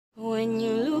when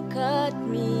you look at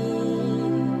me.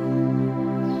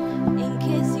 In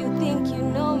case you think you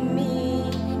know me,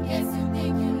 in case you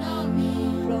think you know me,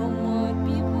 from what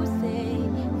people say,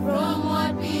 from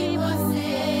what people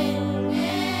say,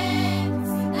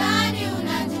 sidani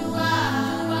unajua,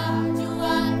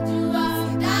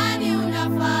 sidani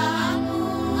unafahamu,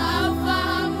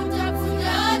 haufahamu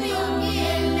takudani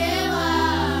ungielewa,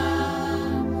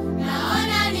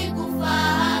 naona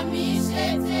nikufahamishe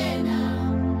tena.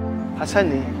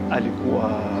 Hasani alikuwa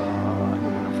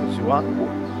mwanafunzi wangu,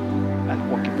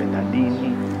 alikuwa akipenda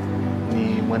dini,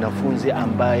 ni mwanafunzi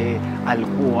ambaye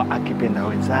alikuwa akipenda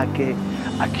wenzake,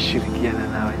 akishirikiana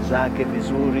na wenzake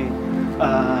vizuri.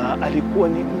 Alikuwa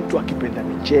ni mtu akipenda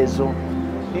michezo,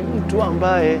 ni mtu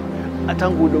ambaye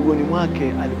tangu udogoni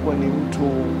mwake alikuwa ni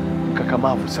mtu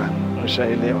kakamavu sana,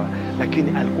 unashaelewa,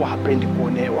 lakini alikuwa hapendi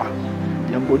kuonewa.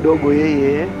 Jambo dogo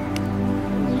yeye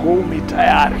ngumi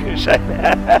tayari,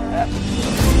 unashaelewa.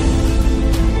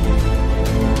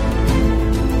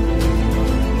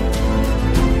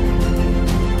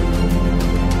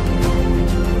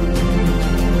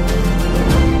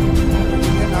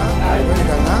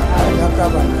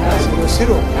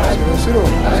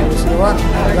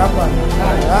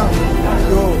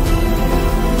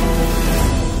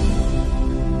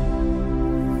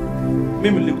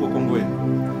 Mimi nilikuwa kongweni.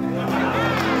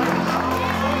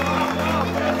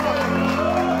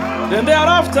 Then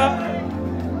thereafter,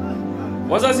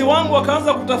 wazazi wangu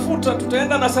wakaanza kutafuta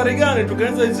tutaenda nasari gani,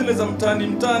 tukaanza zile za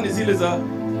mtani zile za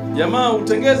jamaa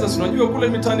utengeza. Unajua kule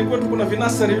mitani kwetu kuna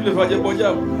vinasari vile vya ajabu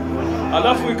ajabu.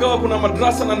 Alafu ikawa kuna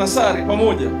madrasa na nasari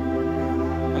pamoja.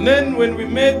 And then when we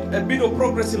made a bit of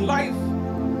progress in life,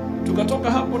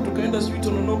 tukatoka hapo tukaenda Sweet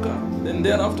Ononoka, then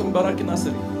thereafter Mbaraki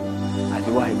Nasari.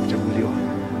 Aliwahi kuchaguliwa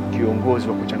kiongozi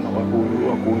wa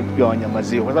kugawanya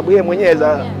maziwa, kwa sababu yeye mwenyewe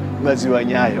za maziwa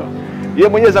Nyayo. Yeye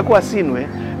mwenyewe za kuwa sinwe,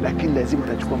 lakini lazima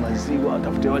atachukua maziwa,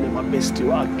 atafute wale mabesti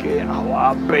wake,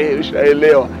 awape,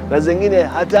 ushaelewa. Na zingine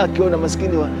hata akiona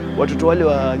maskini watoto wale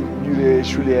wa yule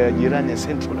shule ya jirani ya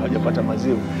Central hawajapata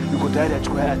maziwa, yuko tayari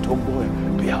achukue haya tomboe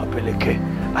pia awapelekee.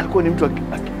 Alikuwa ni mtu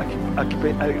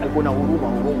alikuwa na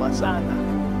huruma sana.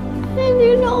 And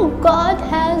you know, God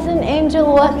has an angel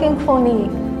working for me,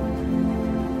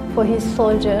 for his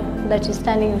soldier that is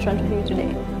standing in front of you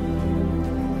today.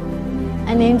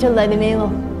 An angel by the name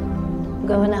of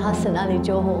Governor Hassan Ali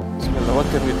Joho. Bismillah, what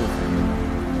can we do?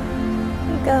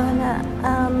 Governor,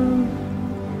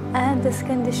 I have this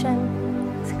condition,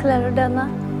 scleroderma.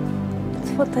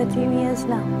 It's for 13 years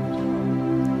now.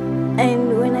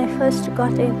 And when I first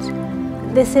got it,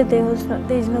 they said there is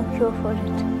no cure for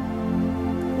it.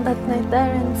 But my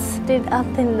parents did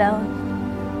up and down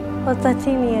for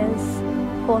 13 years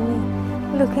for me,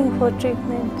 looking for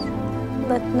treatment,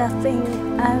 but nothing.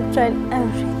 I've tried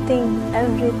everything.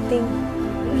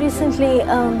 Recently,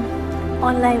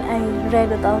 online I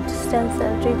read about stem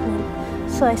cell treatment,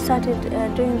 so I started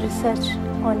doing research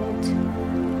on it.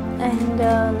 And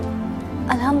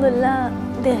Alhamdulillah,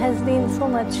 there has been so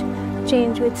much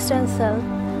change with stem cell.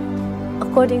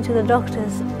 According to the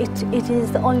doctors, it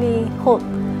is the only hope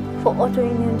for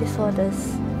autoimmune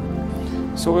disorders.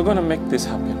 So we're going to make this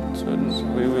happen. So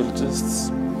we will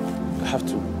just have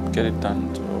to get it done.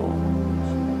 So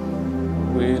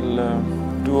we'll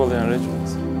do all the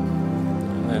arrangements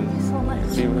and then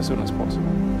leave as soon as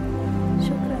possible.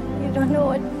 Shukran. You don't know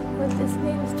what this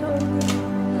means to me.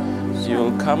 You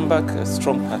will come back a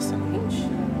strong person.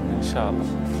 Inshallah.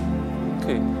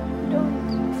 Okay. Don't.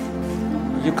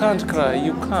 You can't cry.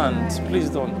 You can't. Please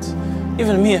don't.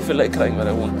 Even me, I feel like crying, but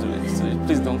I won't do it. So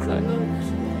please don't cry.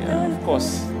 Yeah, of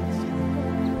course.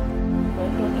 My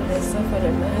daughter has suffered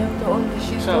and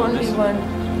she's the only one. I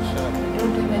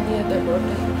don't have any other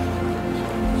daughter.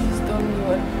 She's the only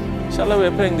one. Inshallah,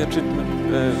 we're praying the treatment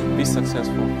be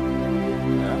successful.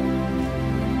 Yeah.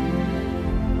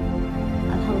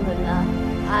 Alhamdulillah.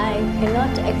 I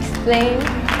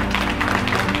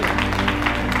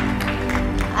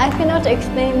cannot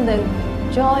explain the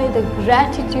joy, the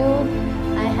gratitude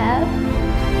I have.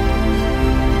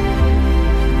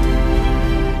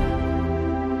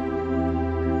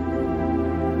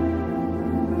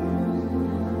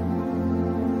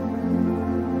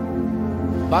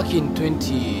 Back in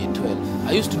 2012,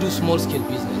 I used to do small-scale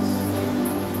business.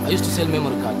 I used to sell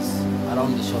memory cards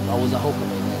around the shop. I was a hawker by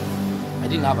then. I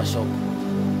didn't have a shop.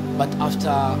 But after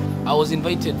I was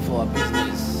invited for a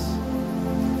business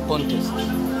contest,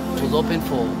 it was open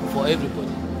for everybody.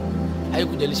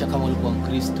 Haikujalisha kama ulikuwa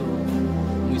Mkristo,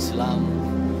 Muislamu,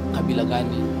 kabila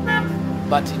gani.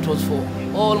 But it was for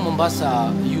all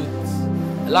Mombasa youths.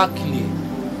 Luckily,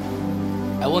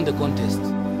 I won the contest.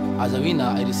 As a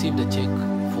winner, I received a check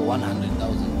for for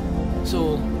 100,000.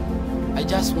 So I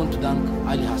just want to thank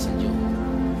Ali Hassan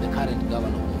Joho, the current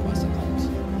governor of Mombasa County.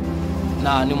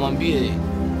 Na nimwambie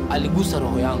aligusa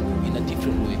roho yangu in a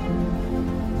different way.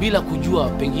 Bila kujua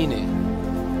pengine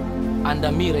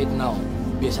under me right now,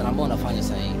 biashara ambayo nafanya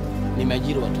sasa hivi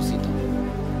nimeajiri watu 6.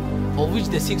 Of which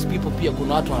the 6 people pia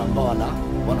kuna watu ambao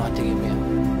wanawategemea.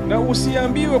 Na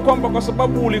usiambiwe kwamba kwa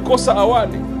sababu ulikosa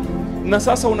awali na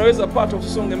sasa unaweza pata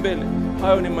usonge mbele.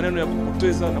 Hayo ni maneno ya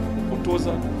kupoteza na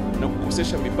kukupotoza na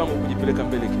kukosesha mipango kujipeleka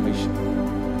mbele kimaisha.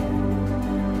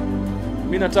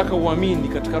 Mimi nataka uamini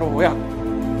katika roho yako.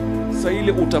 Sasa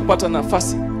ile utapata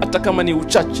nafasi hata kama ni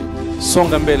uchache.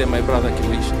 Songa mbele my brother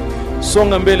kimaisha.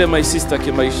 Songa mbele my sister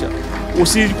kimaisha.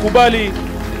 Usikubali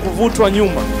kuvutwa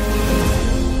nyuma.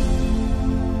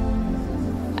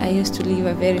 I used to live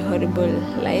a very horrible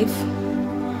life.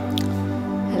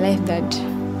 A life that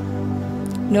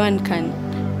no one can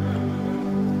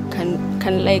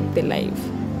like the life.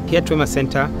 Here at Wema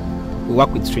Center, we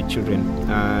work with street children.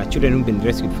 Children who've been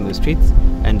rescued from the streets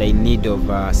and are in need of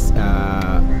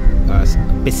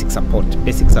basic support.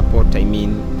 Basic support, I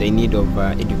mean, they need of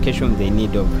education, they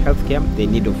need of healthcare, they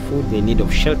need of food, they need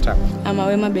of shelter. I'm a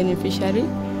Wema beneficiary.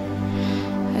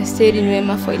 I stayed in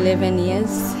Wema for 11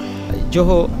 years.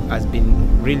 Joho has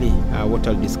been really what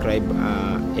I'll describe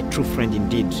a true friend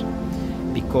indeed,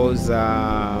 because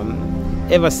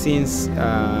ever since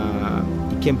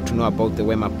he came to know about the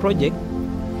Wema project,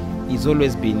 he's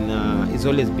always been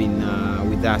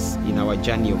with us in our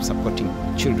journey of supporting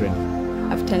children.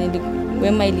 After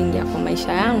Wema iliingia kwa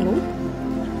maisha yangu,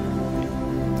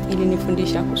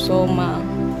 ilinifundisha kusoma,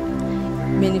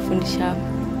 imenifundisha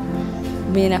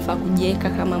vile nafaa kujiweka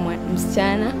kama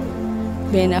msichana,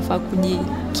 vile nafaa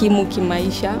kujikimu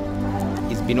kimaisha.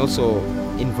 He's been also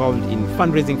involved in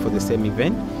fundraising for the same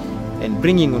event and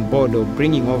bringing on board or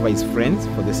bringing over his friends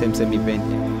for the same event.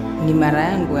 Ni mara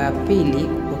yangu ya pili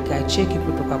kupokea cheki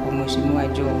kutoka kwa Mheshimiwa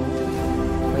Joho.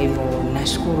 Kwa hivyo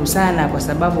nashukuru sana kwa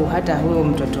sababu hata huyo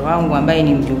mtoto wangu ambaye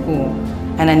ni mjukuu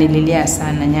ananililia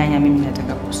sana, nyanya, mimi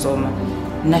nataka kusoma.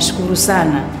 Nashukuru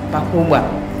sana pakubwa.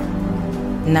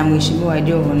 Na Mheshimiwa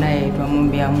Joho naye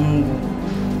tuamwombea Mungu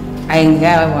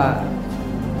aingawa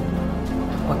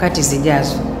wakati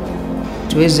zijazo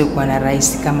tuweze kuwa na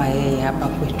rais kama yeye hapa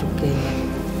kwetu Kenya,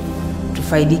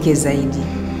 tufaidike zaidi.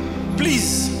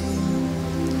 Please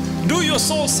do your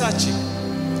soul searching,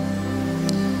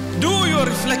 do your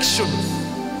reflection,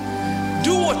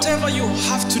 do whatever you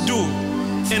have to do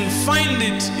and find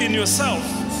it in yourself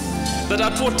that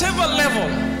at whatever level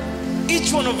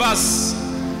each one of us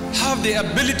have the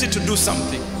ability to do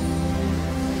something.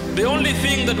 The only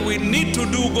thing that we need to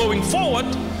do going forward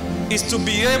is to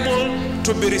be able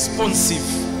to be responsive.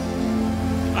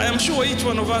 I am sure each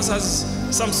one of us has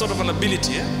some sort of an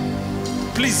ability.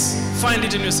 Please find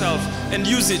it in yourself and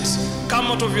use it. Come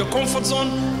out of your comfort zone,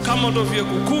 come out of your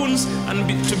cocoons, and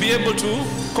to be able to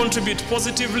contribute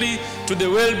positively to the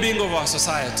well-being of our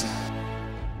society.